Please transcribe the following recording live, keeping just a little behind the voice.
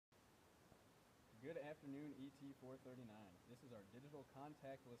Good afternoon, ET439. This is our digital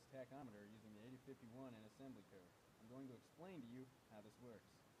contactless tachometer using the 8051 and assembly code. I'm going to explain to you how this works.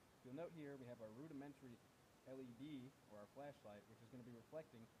 You'll note here we have our rudimentary LED, or our flashlight, which is going to be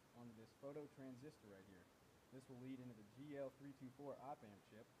reflecting onto this photo transistor right here. This will lead into the GL324 op-amp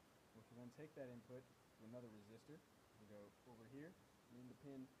chip, which will then take that input to another resistor. We'll go over here and into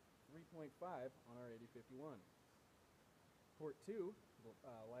pin 3.5 on our 8051. Port 2 will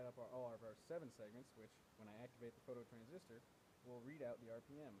light up all of our 7 segments, which, when I activate the photo transistor, will read out the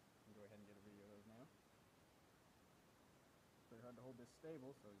RPM. I'll go ahead and get a video of those now. It's very hard to hold this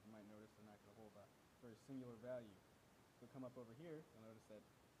stable, so you might notice they're not going to hold a very singular value. If we come up over here, you'll notice that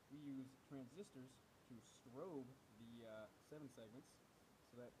we use transistors to strobe the 7 segments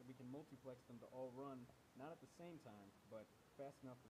so that we can multiplex them to all run not at the same time, but fast enough